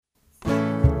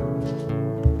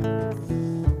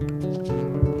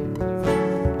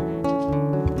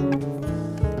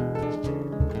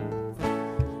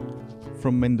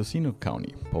Mendocino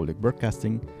County Public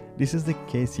Broadcasting, this is the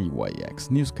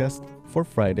KCYX newscast for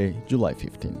Friday, July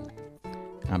 15.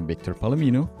 I'm Victor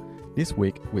Palomino, this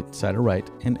week with Sarah Wright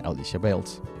and Alicia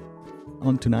Bales.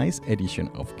 On tonight's edition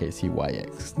of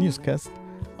KCYX newscast,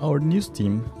 our news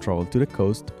team traveled to the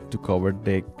coast to cover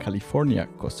the California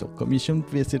Coastal Commission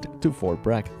visit to Fort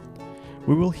Bragg.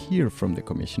 We will hear from the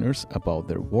commissioners about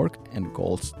their work and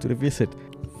goals to the visit,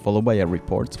 followed by a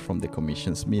report from the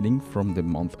Commission's meeting from the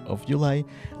month of July,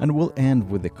 and we'll end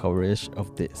with the coverage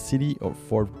of the City of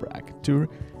Fort Bragg tour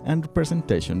and the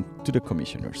presentation to the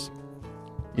commissioners.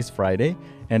 It's Friday,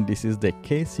 and this is the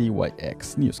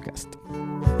KCYX newscast.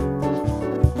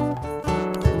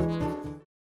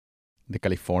 The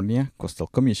California Coastal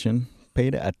Commission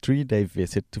paid a 3-day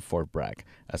visit to Fort Bragg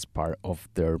as part of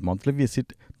their monthly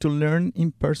visit to learn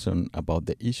in person about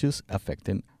the issues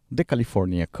affecting the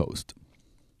California coast.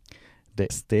 The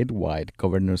statewide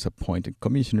governors-appointed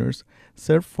commissioners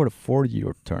serve for a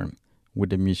 4-year term with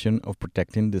the mission of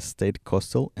protecting the state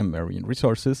coastal and marine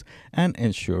resources and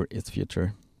ensure its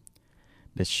future.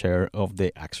 The chair of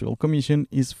the actual commission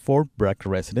is Fort Bragg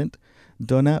resident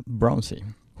Donna Brownsey,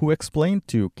 who explained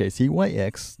to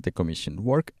KCYX the commission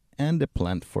work and the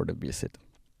plan for the visit.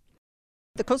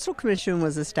 The Coastal Commission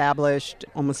was established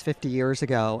almost 50 years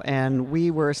ago, and we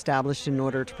were established in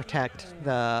order to protect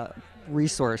the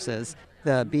resources,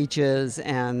 the beaches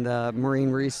and the marine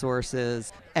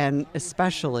resources, and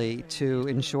especially to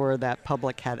ensure that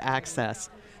public had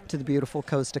access to the beautiful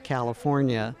coast of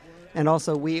California. And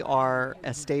also we are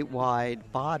a statewide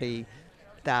body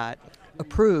that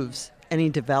approves any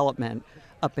development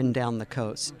up and down the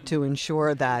coast to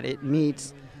ensure that it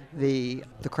meets the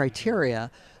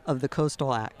criteria of the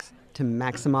Coastal Act to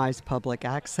maximize public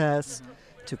access,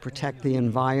 to protect the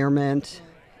environment,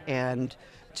 and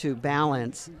to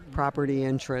balance property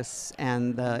interests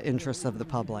and the interests of the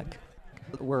public.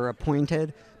 We're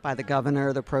appointed by the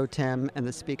governor, the pro tem, and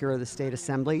the speaker of the state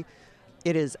assembly.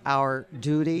 It is our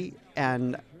duty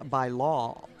and by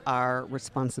law our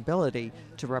responsibility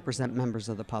to represent members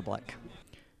of the public.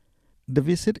 The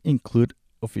visit included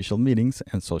official meetings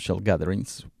and social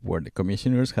gatherings where the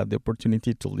commissioners had the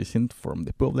opportunity to listen from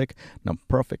the public,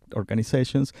 nonprofit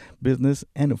organizations, business,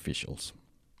 and officials.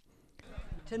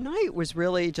 Tonight was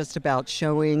really just about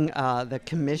showing the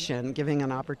commission, giving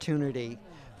an opportunity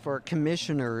for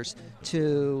commissioners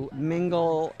to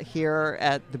mingle here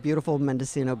at the beautiful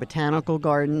Mendocino Botanical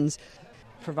Gardens,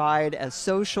 provide a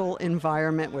social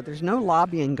environment where there's no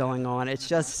lobbying going on. It's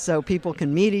just so people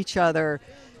can meet each other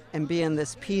and be in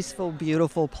this peaceful,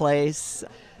 beautiful place.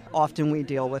 Often we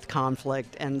deal with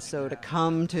conflict, and so to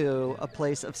come to a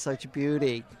place of such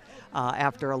beauty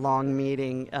after a long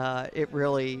meeting, it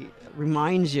really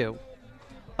reminds you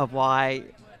of why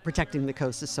protecting the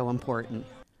coast is so important.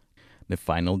 The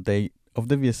final day of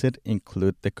the visit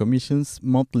included the Commission's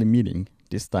monthly meeting,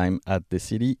 this time at the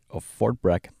City of Fort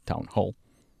Bragg Town Hall.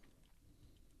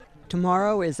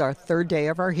 Tomorrow is our third day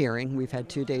of our hearing. We've had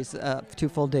 2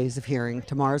 full days of hearing.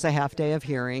 Tomorrow's a half day of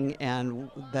hearing,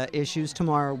 and the issues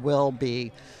tomorrow will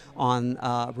be on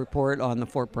a report on the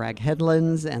Fort Bragg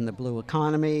headlands and the blue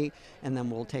economy, and then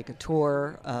we'll take a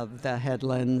tour of the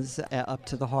headlands up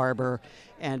to the harbor.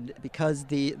 And because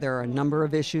there are a number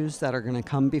of issues that are going to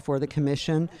come before the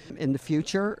commission in the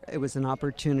future, it was an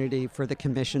opportunity for the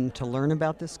commission to learn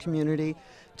about this community,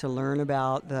 to learn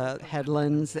about the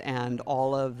headlands and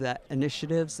all of the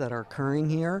initiatives that are occurring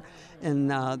here in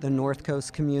the North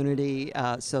Coast community,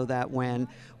 so that when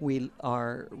we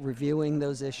are reviewing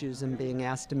those issues and being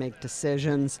asked to make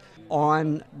decisions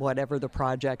on whatever the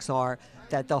projects are,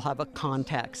 that they'll have a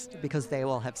context because they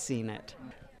will have seen it.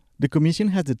 The Commission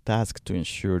has the task to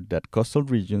ensure that coastal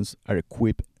regions are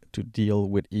equipped to deal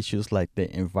with issues like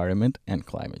the environment and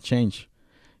climate change.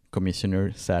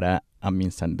 Commissioner Sarah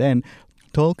Amin-Sanden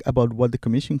talked about what the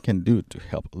Commission can do to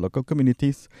help local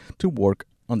communities to work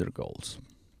on their goals.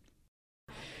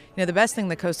 You know, the best thing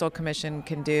the Coastal Commission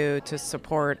can do to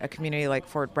support a community like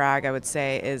Fort Bragg, I would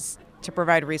say, is to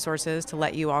provide resources to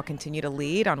let you all continue to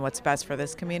lead on what's best for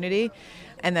this community.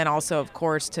 And then also, of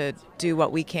course, to do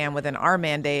what we can within our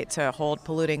mandate to hold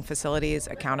polluting facilities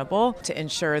accountable to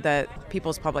ensure that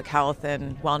people's public health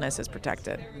and wellness is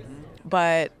protected.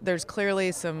 But there's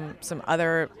clearly some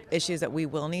other issues that we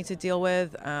will need to deal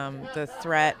with. The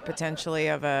threat potentially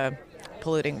of a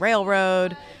polluting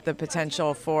railroad, the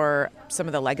potential for some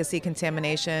of the legacy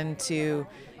contamination to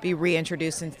be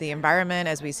reintroduced into the environment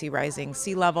as we see rising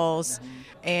sea levels.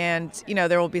 And, you know,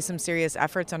 there will be some serious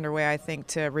efforts underway, I think,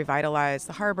 to revitalize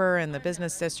the harbor and the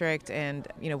business district. And,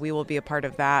 you know, we will be a part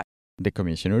of that. The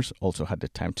commissioners also had the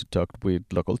time to talk with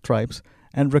local tribes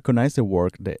and recognize the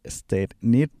work the state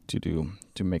needs to do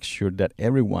to make sure that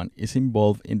everyone is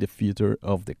involved in the future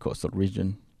of the coastal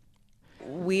region.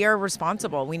 We are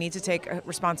responsible. We need to take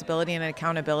responsibility and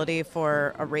accountability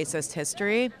for a racist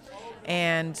history.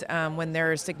 And when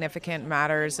there are significant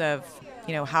matters of,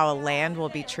 how a land will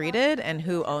be treated and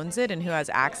who owns it and who has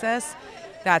access,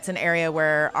 that's an area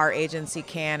where our agency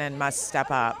can and must step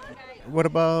up. What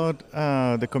about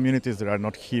the communities that are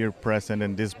not here present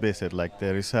in this visit? Like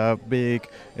there is a big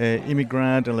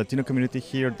immigrant and Latino community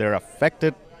here. They're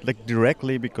affected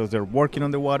directly because they're working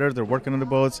on the water, they're working on the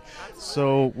boats.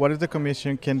 So what is the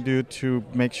commission can do to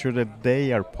make sure that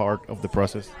they are part of the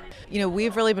process?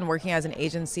 We've really been working as an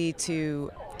agency to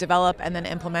develop and then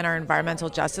implement our environmental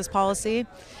justice policy.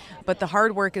 But the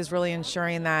hard work is really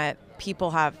ensuring that people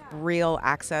have real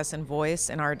access and voice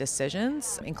in our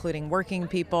decisions, including working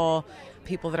people,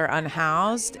 people that are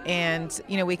unhoused. And,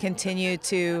 we continue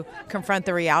to confront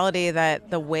the reality that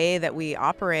the way that we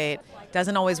operate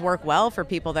doesn't always work well for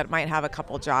people that might have a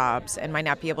couple jobs and might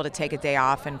not be able to take a day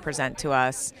off and present to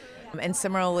us. And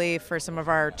similarly, for some of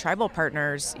our tribal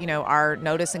partners, our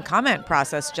notice and comment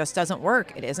process just doesn't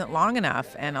work. It isn't long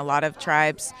enough. And a lot of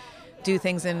tribes do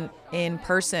things in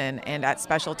person and at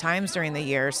special times during the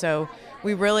year. So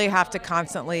we really have to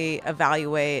constantly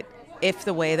evaluate if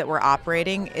the way that we're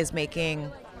operating is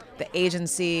making the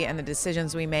agency and the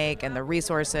decisions we make and the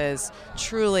resources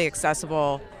truly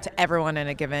accessible to everyone in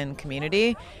a given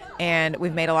community. And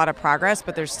we've made a lot of progress,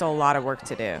 but there's still a lot of work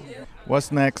to do.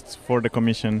 What's next for the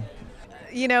commission?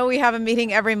 We have a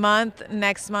meeting every month.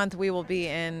 Next month, we will be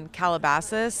in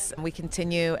Calabasas. We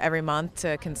continue every month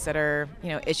to consider,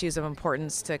 issues of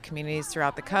importance to communities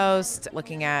throughout the coast,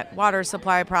 looking at water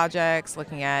supply projects,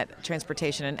 looking at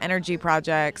transportation and energy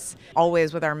projects,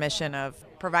 always with our mission of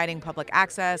providing public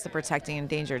access and protecting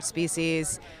endangered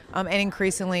species, and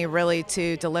increasingly really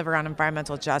to deliver on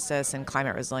environmental justice and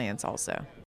climate resilience also.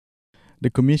 The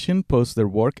Commission posts their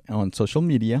work on social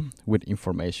media with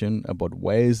information about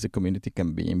ways the community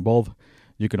can be involved.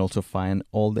 You can also find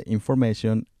all the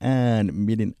information and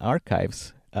meeting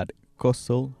archives at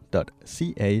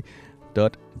coastal.ca.gov.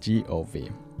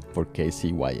 For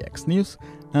KCYX News,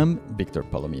 I'm Victor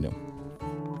Palomino.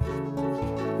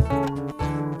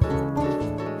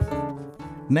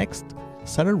 Next,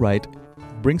 Sarah Wright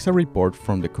brings a report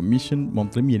from the Commission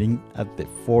monthly meeting at the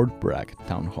Fort Bragg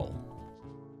Town Hall.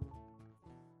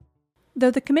 Though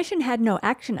the Commission had no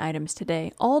action items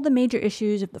today, all the major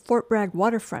issues of the Fort Bragg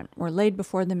waterfront were laid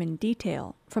before them in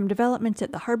detail, from developments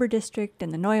at the Harbor District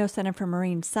and the Noyo Center for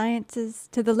Marine Sciences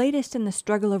to the latest in the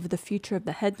struggle over the future of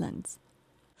the headlands.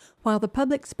 While the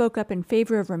public spoke up in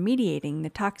favor of remediating the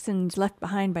toxins left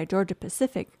behind by Georgia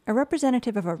Pacific, a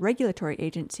representative of a regulatory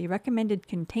agency recommended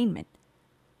containment.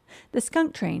 The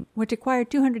skunk train, which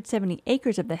acquired 270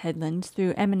 acres of the headlands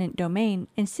through eminent domain,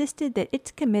 insisted that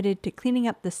it's committed to cleaning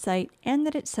up the site and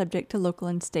that it's subject to local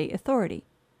and state authority.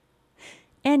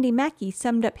 Andy Mackey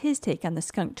summed up his take on the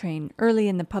skunk train early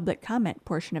in the public comment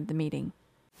portion of the meeting.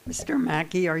 Mr.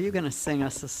 Mackey, are you going to sing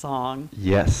us a song?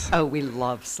 Yes. Oh, we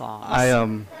love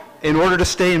songs. In order to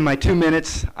stay in my 2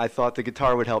 minutes, I thought the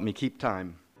guitar would help me keep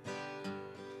time.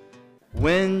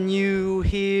 When you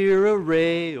hear a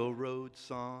railroad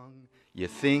song, you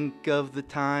think of the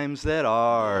times that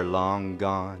are long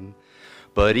gone.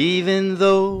 But even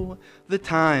though the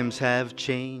times have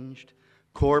changed,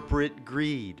 corporate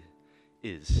greed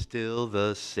is still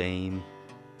the same.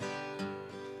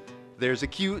 There's a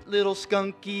cute little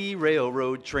skunky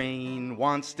railroad train,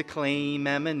 wants to claim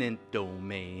eminent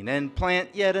domain and plant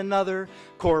yet another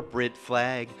corporate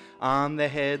flag on the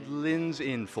headlands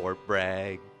in Fort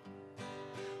Bragg.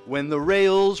 When the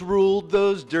rails ruled,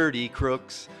 those dirty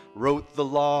crooks wrote the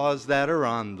laws that are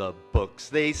on the books.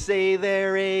 They say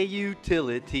they're a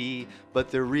utility,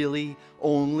 but they're really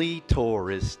only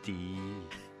touristy.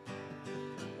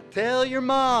 Tell your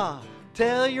ma,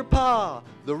 tell your pa,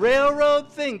 the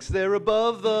railroad thinks they're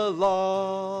above the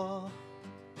law.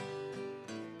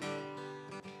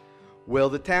 Well,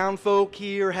 the town folk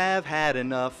here have had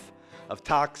enough of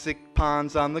toxic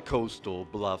ponds on the coastal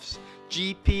bluffs.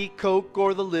 GP Coke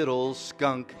or the little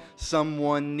skunk,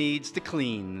 someone needs to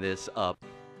clean this up.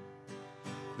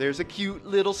 There's a cute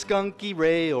little skunky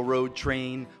railroad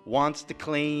train, wants to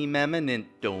claim eminent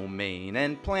domain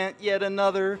and plant yet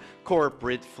another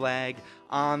corporate flag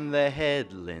on the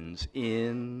headlands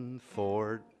in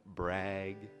Fort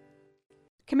Bragg.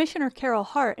 Commissioner Carol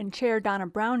Hart and Chair Donna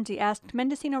Brownsey asked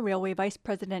Mendocino Railway Vice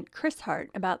President Chris Hart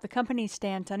about the company's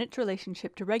stance on its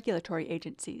relationship to regulatory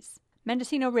agencies.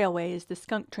 Mendocino Railway is the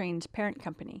skunk train's parent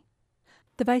company.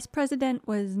 The vice president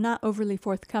was not overly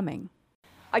forthcoming.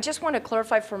 I just want to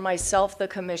clarify for myself, the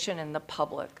commission, and the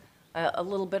public, a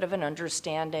little bit of an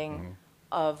understanding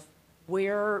of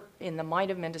where, in the mind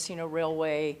of Mendocino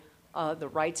Railway, the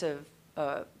rights of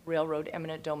railroad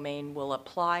eminent domain will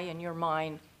apply in your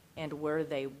mind and where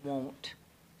they won't.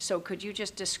 So could you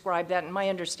just describe that? And my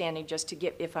understanding, just to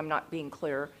get, if I'm not being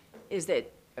clear, is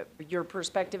that your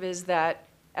perspective is that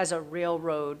as a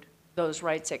railroad, those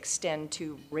rights extend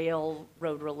to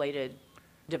railroad-related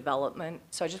development.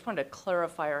 So I just wanted to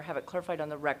clarify or have it clarified on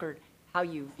the record how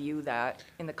you view that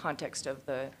in the context of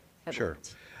the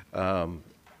headlines. Sure.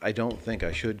 I don't think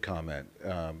I should comment,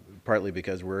 partly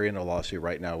because we're in a lawsuit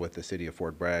right now with the city of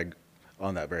Fort Bragg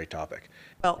on that very topic.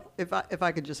 Well, if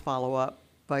I could just follow up,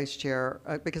 Vice Chair,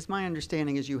 because my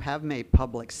understanding is you have made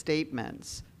public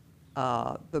statements.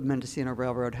 The Mendocino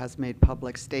Railroad has made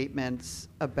public statements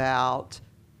about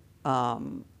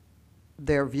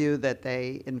their view that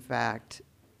they, in fact,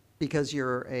 because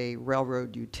you're a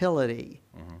railroad utility,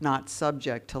 not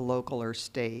subject to local or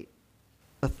state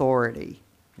authority.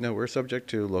 No, we're subject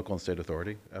to local and state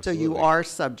authority. Absolutely. So you are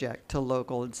subject to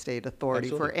local and state authority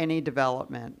for Absolutely. any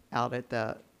development out at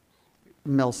the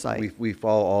mill site. We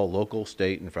follow all local,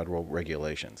 state, and federal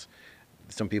regulations.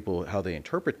 Some people, how they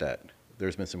interpret that,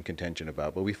 there's been some contention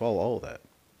about, but we follow all of that.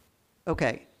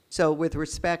 Okay, so with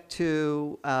respect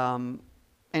to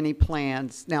any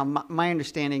plans, now my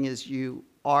understanding is you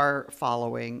are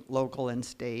following local and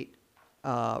state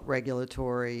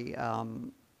regulatory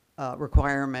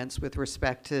requirements with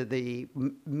respect to the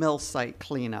mill site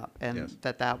cleanup, and Yes.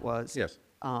 that was Yes.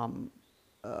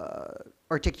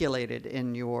 articulated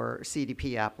in your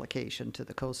CDP application to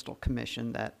the Coastal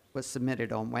Commission that was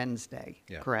submitted on Wednesday,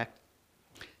 Yeah. correct?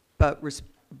 But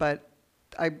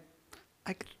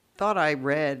I thought I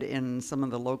read in some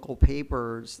of the local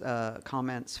papers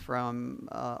comments from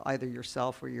either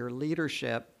yourself or your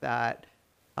leadership that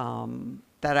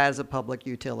that as a public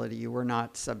utility you were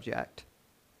not subject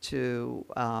to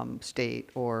state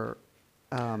or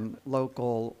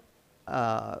local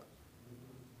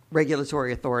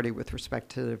regulatory authority with respect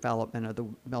to the development of the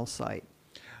mill site.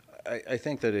 I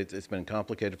think that it's been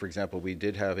complicated. For example, we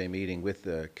did have a meeting with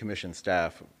the commission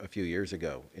staff a few years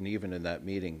ago, and even in that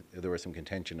meeting, there was some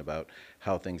contention about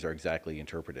how things are exactly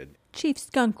interpreted. Chief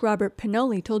Skunk Robert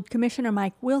Pinoli told Commissioner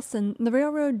Mike Wilson the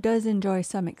railroad does enjoy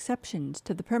some exceptions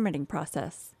to the permitting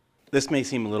process. This may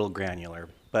seem a little granular,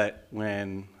 but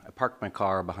when I parked my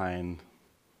car behind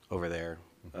over there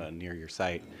near your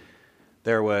site,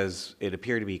 it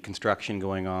appeared to be construction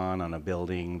going on a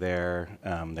building there.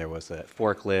 There was a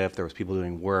forklift, there was people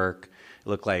doing work. It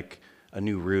looked like a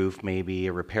new roof, maybe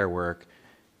a repair work.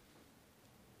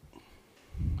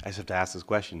 I just have to ask this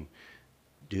question.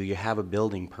 Do you have a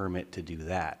building permit to do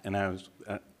that? And I was,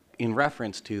 in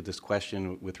reference to this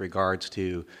question with regards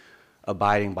to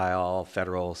abiding by all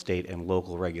federal, state, and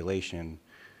local regulation,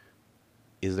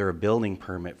 is there a building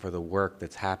permit for the work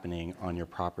that's happening on your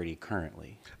property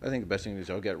currently? I think the best thing is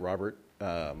I'll get Robert,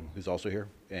 who's also here,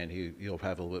 and he'll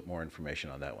have a little bit more information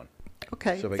on that one.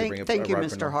 Okay, So if I can bring up thank you, Robert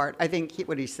Mr. Pinoli. Hart. I think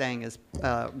what he's saying is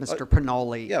Mr.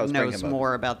 Pinoli yeah, I was bringing knows him up.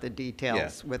 more about the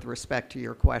details Yeah. with respect to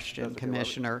your question, That's okay, Robert.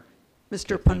 Commissioner.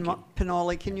 Mr. thank you.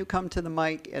 Pinoli, can you come to the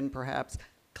mic and perhaps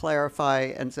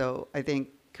clarify? And so I think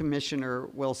Commissioner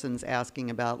Wilson's asking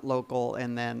about local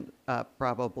and then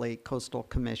probably Coastal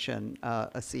Commission, a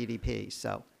CDP,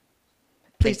 so.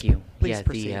 Thank you. Please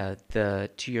Yeah,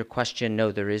 proceed. to your question,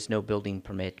 no, there is no building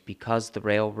permit because the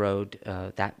railroad,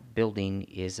 that building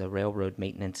is a railroad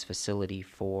maintenance facility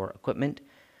for equipment.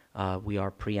 We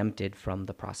are preempted from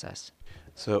the process.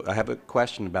 So I have a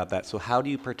question about that. So how do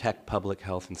you protect public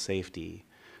health and safety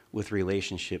with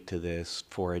relationship to this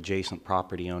for adjacent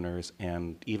property owners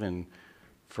and even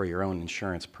for your own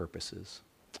insurance purposes?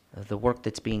 The work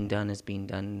that's being done is being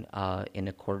done in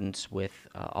accordance with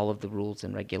all of the rules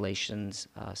and regulations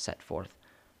set forth.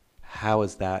 How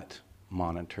is that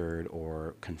monitored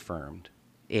or confirmed?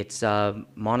 It's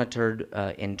monitored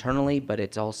internally, but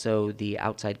it's also the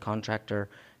outside contractor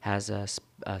has a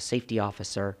safety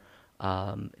officer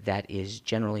that is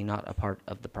generally not a part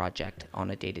of the project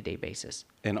on a day-to-day basis.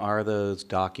 And are those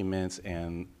documents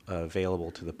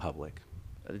available to the public?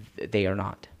 They are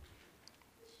not.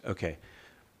 Okay.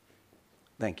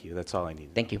 Thank you. That's all I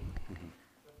need. Thank you.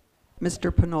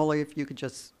 Mr. Pinoli, if you could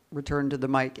just return to the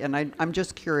mic. And I'm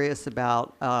just curious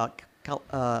about a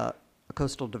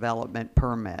coastal development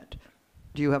permit.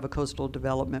 Do you have a coastal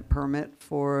development permit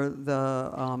for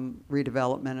the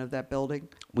redevelopment of that building?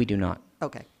 We do not.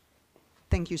 Okay.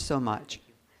 Thank you so much.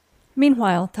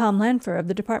 Meanwhile, Tom Lanfer of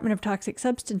the Department of Toxic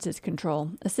Substances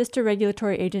Control, a sister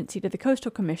regulatory agency to the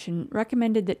Coastal Commission,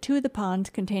 recommended that 2 of the ponds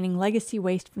containing legacy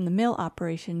waste from the mill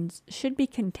operations should be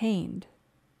contained.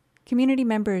 Community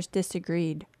members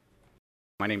disagreed.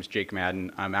 My name is Jake Madden.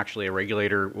 I'm actually a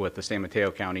regulator with the San Mateo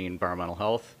County Environmental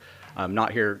Health. I'm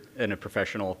not here in a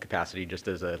professional capacity, just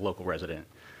as a local resident.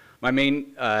 My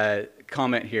main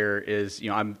comment here is,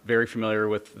 I'm very familiar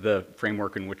with the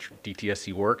framework in which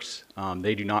DTSC works.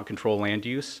 They do not control land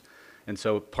use, and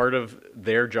so part of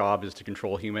their job is to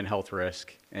control human health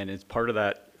risk. And as part of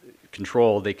that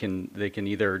control, they can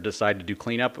either decide to do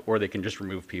cleanup or they can just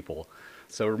remove people.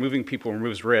 So removing people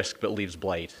removes risk but leaves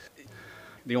blight.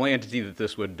 The only entity that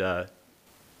this would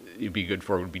be good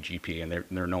for would be GP, and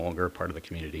they're no longer a part of the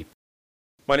community.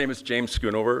 My name is James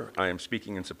Schoonover. I am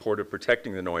speaking in support of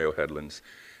protecting the Noyo headlands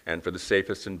and for the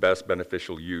safest and best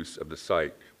beneficial use of the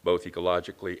site, both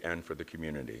ecologically and for the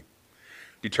community.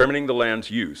 Determining the land's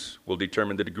use will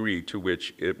determine the degree to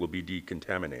which it will be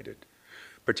decontaminated.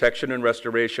 Protection and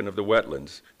restoration of the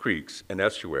wetlands, creeks, and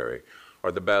estuary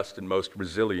are the best and most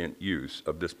resilient use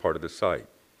of this part of the site.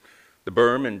 The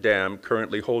berm and dam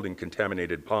currently holding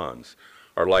contaminated ponds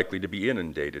are likely to be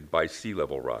inundated by sea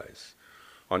level rise.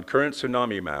 On current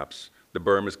tsunami maps, the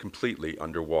berm is completely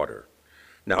underwater.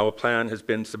 Now a plan has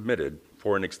been submitted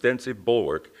for an extensive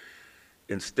bulwark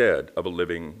instead of a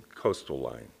living coastal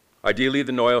line. Ideally,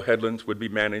 the Noyo headlands would be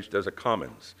managed as a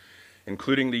commons,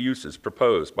 including the uses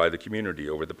proposed by the community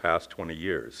over the past 20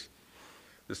 years.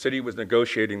 The city was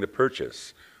negotiating the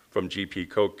purchase from GP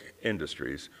Koch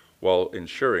Industries while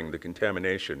ensuring the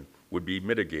contamination would be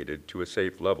mitigated to a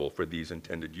safe level for these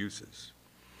intended uses.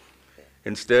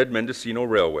 Instead, Mendocino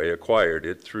Railway acquired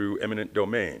it through eminent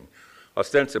domain,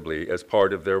 ostensibly as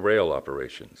part of their rail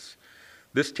operations.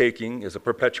 This taking is a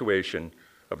perpetuation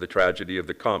of the tragedy of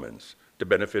the commons to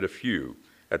benefit a few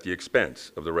at the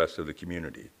expense of the rest of the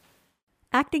community.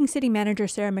 Acting City Manager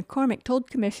Sarah McCormick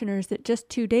told commissioners that just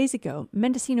 2 days ago,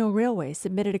 Mendocino Railway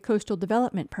submitted a coastal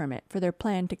development permit for their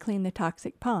plan to clean the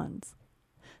toxic ponds.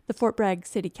 The Fort Bragg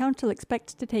City Council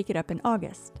expects to take it up in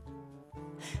August.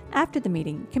 After the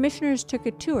meeting, commissioners took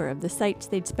a tour of the sites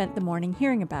they'd spent the morning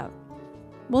hearing about.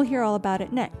 We'll hear all about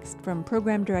it next from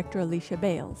Program Director Alicia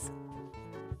Bales.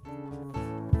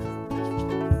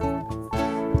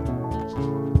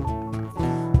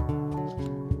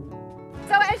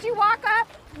 So as you walk up,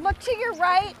 look to your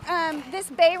right. This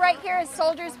bay right here is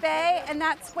Soldiers Bay, and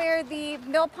that's where the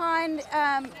Mill Pond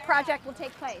project will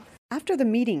take place. After the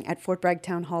meeting at Fort Bragg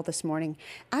Town Hall this morning,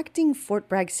 acting Fort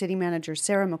Bragg City Manager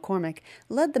Sarah McCormick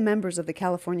led the members of the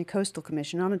California Coastal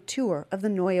Commission on a tour of the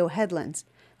Noyo headlands,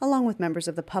 along with members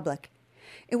of the public.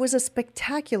 It was a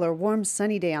spectacular warm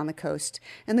sunny day on the coast,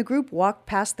 and the group walked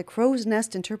past the Crow's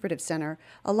Nest Interpretive Center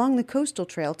along the coastal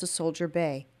trail to Soldier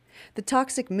Bay. The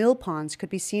toxic mill ponds could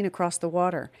be seen across the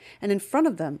water, and in front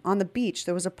of them, on the beach,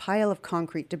 there was a pile of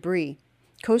concrete debris.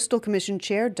 Coastal Commission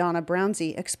Chair Donna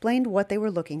Brownsey explained what they were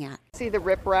looking at. See the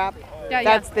riprap?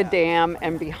 That's the dam,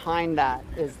 and behind that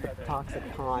is the toxic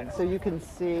pond. So you can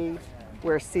see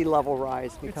where sea level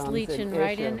rise becomes It's leaching an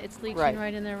right issue. in. It's leaching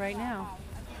right in there right now.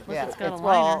 Yeah, It's got a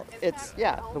liner.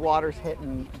 the water's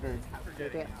hitting the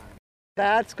dam.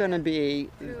 That's going to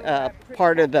be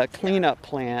part of the cleanup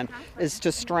plan, is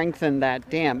to strengthen that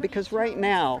dam, because right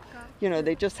now,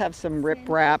 they just have some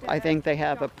riprap. I think they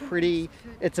have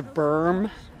it's a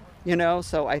berm,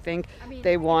 so I think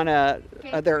they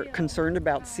they're concerned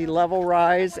about sea level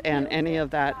rise and any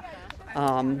of that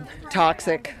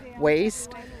toxic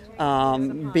waste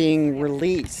being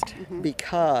released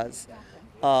because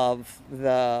of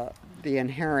the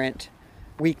inherent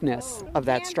weakness of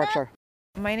that structure.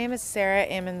 My name is Sarah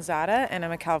Amanzada, and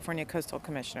I'm a California Coastal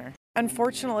Commissioner.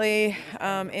 Unfortunately,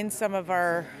 in some of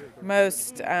our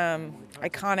most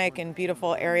iconic and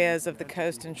beautiful areas of the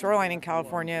coast and shoreline in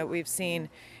California, we've seen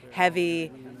heavy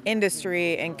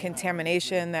industry and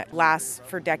contamination that lasts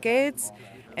for decades.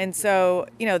 And so,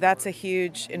 that's a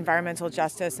huge environmental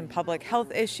justice and public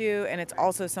health issue, and it's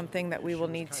also something that we will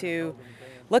need to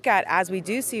look at as we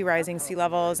do see rising sea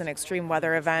levels and extreme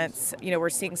weather events. We're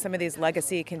seeing some of these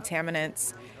legacy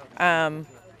contaminants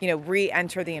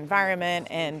re-enter the environment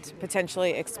and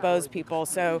potentially expose people.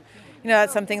 So,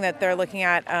 that's something that they're looking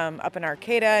at up in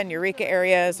Arcata and Eureka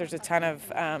areas. There's a ton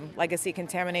of legacy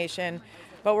contamination,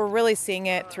 but we're really seeing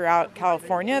it throughout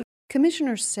California.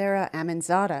 Commissioner Sarah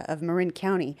Amanzada of Marin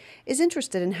County is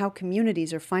interested in how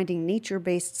communities are finding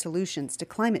nature-based solutions to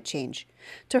climate change.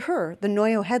 To her, the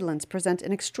Noyo headlands present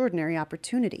an extraordinary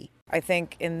opportunity. I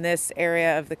think in this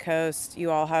area of the coast,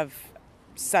 you all have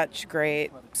such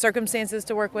great circumstances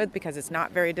to work with because it's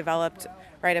not very developed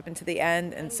right up into the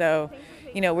end. And so,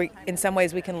 in some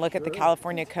ways we can look at the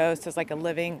California coast as like a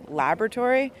living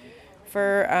laboratory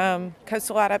for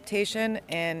coastal adaptation.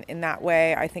 And in that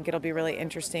way, I think it'll be really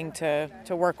interesting to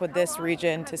work with this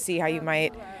region to see how you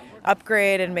might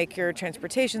upgrade and make your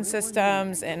transportation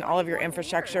systems and all of your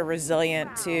infrastructure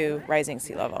resilient to rising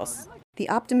sea levels. The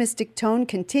optimistic tone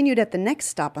continued at the next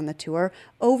stop on the tour,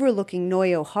 overlooking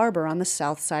Noyo Harbor on the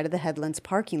south side of the Headlands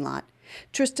parking lot.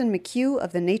 Tristan McHugh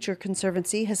of the Nature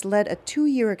Conservancy has led a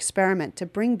 2-year experiment to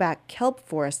bring back kelp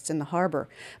forests in the harbor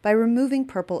by removing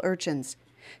purple urchins.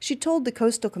 She told the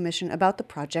Coastal Commission about the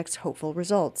project's hopeful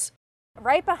results.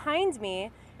 Right behind me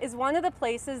is one of the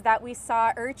places that we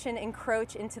saw urchin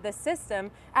encroach into the system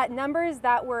at numbers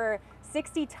that were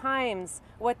 60 times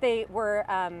what they were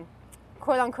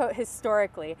quote-unquote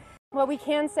historically. What we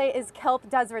can say is kelp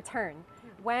does return.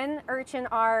 When urchin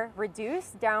are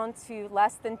reduced down to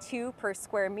less than 2 per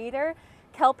square meter,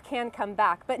 kelp can come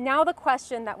back. But now the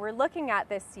question that we're looking at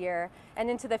this year and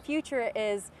into the future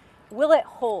is, will it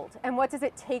hold? And what does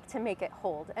it take to make it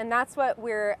hold? And that's what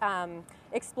we're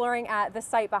exploring at the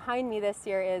site behind me this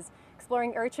year, is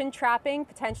exploring urchin trapping,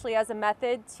 potentially as a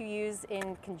method to use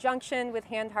in conjunction with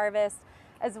hand harvest,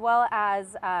 as well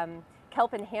as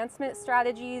kelp enhancement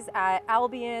strategies at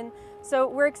Albion. So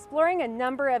we're exploring a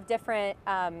number of different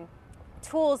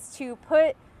tools to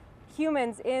put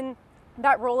humans in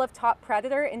that role of top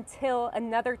predator until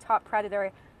another top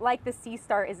predator like the sea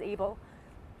star is able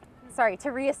to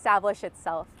reestablish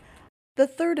itself. The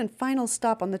third and final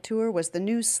stop on the tour was the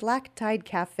new Slack Tide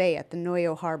Cafe at the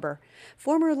Noyo Harbor.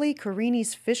 Formerly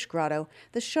Carini's Fish Grotto,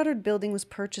 the shuttered building was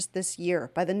purchased this year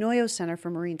by the Noyo Center for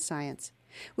Marine Science.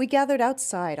 We gathered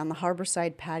outside on the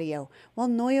harborside patio while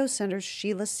Noyo Center's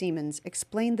Sheila Siemens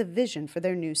explained the vision for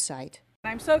their new site.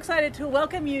 I'm so excited to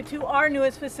welcome you to our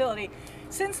newest facility.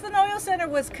 Since the Noyo Center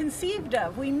was conceived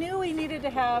of, we knew we needed to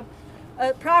have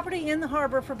a property in the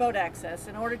harbor for boat access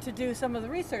in order to do some of the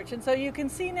research. And so you can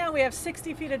see now we have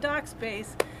 60 feet of dock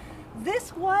space.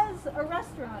 This was a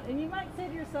restaurant, and you might say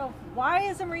to yourself, why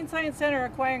is the Marine Science Center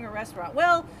acquiring a restaurant?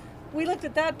 Well, we looked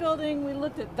at that building, we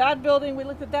looked at that building, we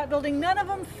looked at that building, none of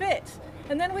them fit.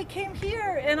 And then we came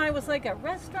here and I was like, a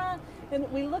restaurant? And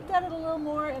we looked at it a little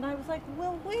more and I was like,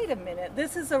 well, wait a minute,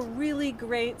 this is a really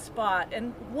great spot.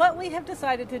 And what we have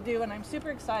decided to do, and I'm super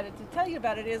excited to tell you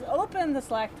about it, is open the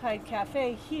Slack Tide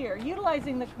Cafe here,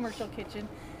 utilizing the commercial kitchen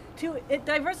to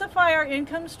diversify our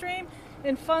income stream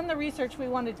and fund the research we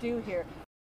want to do here.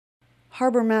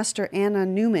 Harbor Master Anna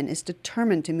Newman is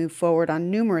determined to move forward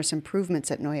on numerous improvements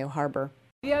at Noyo Harbor.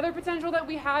 The other potential that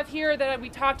we have here that we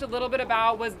talked a little bit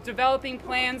about was developing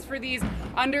plans for these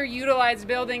underutilized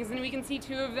buildings, and we can see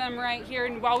 2 of them right here.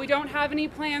 And while we don't have any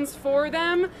plans for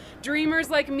them, dreamers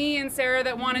like me and Sarah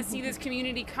that want to see this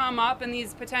community come up and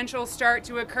these potentials start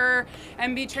to occur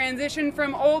and be transitioned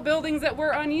from old buildings that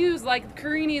were unused, like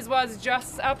Carini's was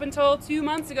just up until 2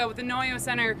 months ago with the Noyo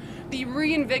Center, be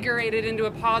reinvigorated into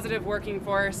a positive working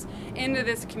force into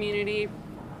this community.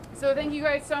 So thank you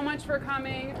guys so much for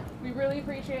coming. We really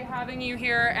appreciate having you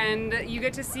here, and you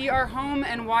get to see our home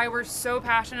and why we're so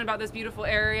passionate about this beautiful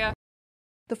area.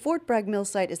 The Fort Bragg mill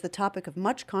site is the topic of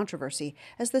much controversy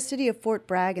as the city of Fort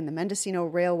Bragg and the Mendocino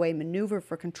Railway maneuver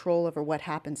for control over what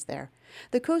happens there.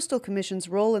 The Coastal Commission's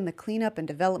role in the cleanup and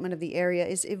development of the area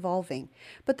is evolving,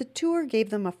 but the tour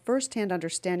gave them a first-hand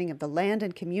understanding of the land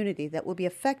and community that will be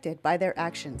affected by their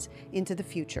actions into the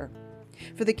future.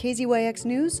 For the KZYX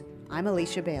News, I'm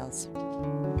Alicia Bales.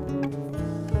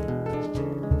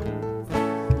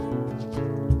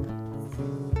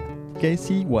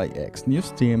 KZYX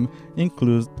News team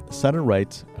includes Sarah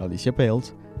Wright, Alicia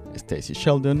Bales, Stacy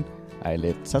Sheldon,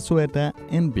 Ailet Zazueta,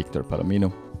 and Victor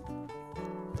Palomino.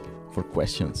 For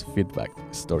questions, feedback,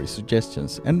 story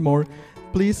suggestions, and more,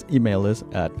 please email us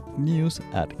at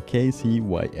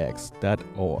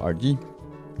news@kzyx.org.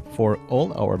 For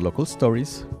all our local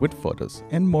stories with photos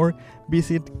and more,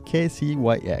 visit kzyx.org.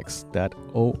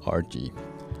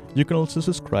 You can also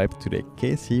subscribe to the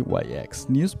KZYX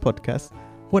News Podcast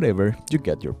wherever you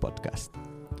get your podcast.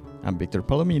 I'm Victor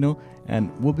Palomino, and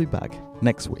we'll be back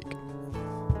next week.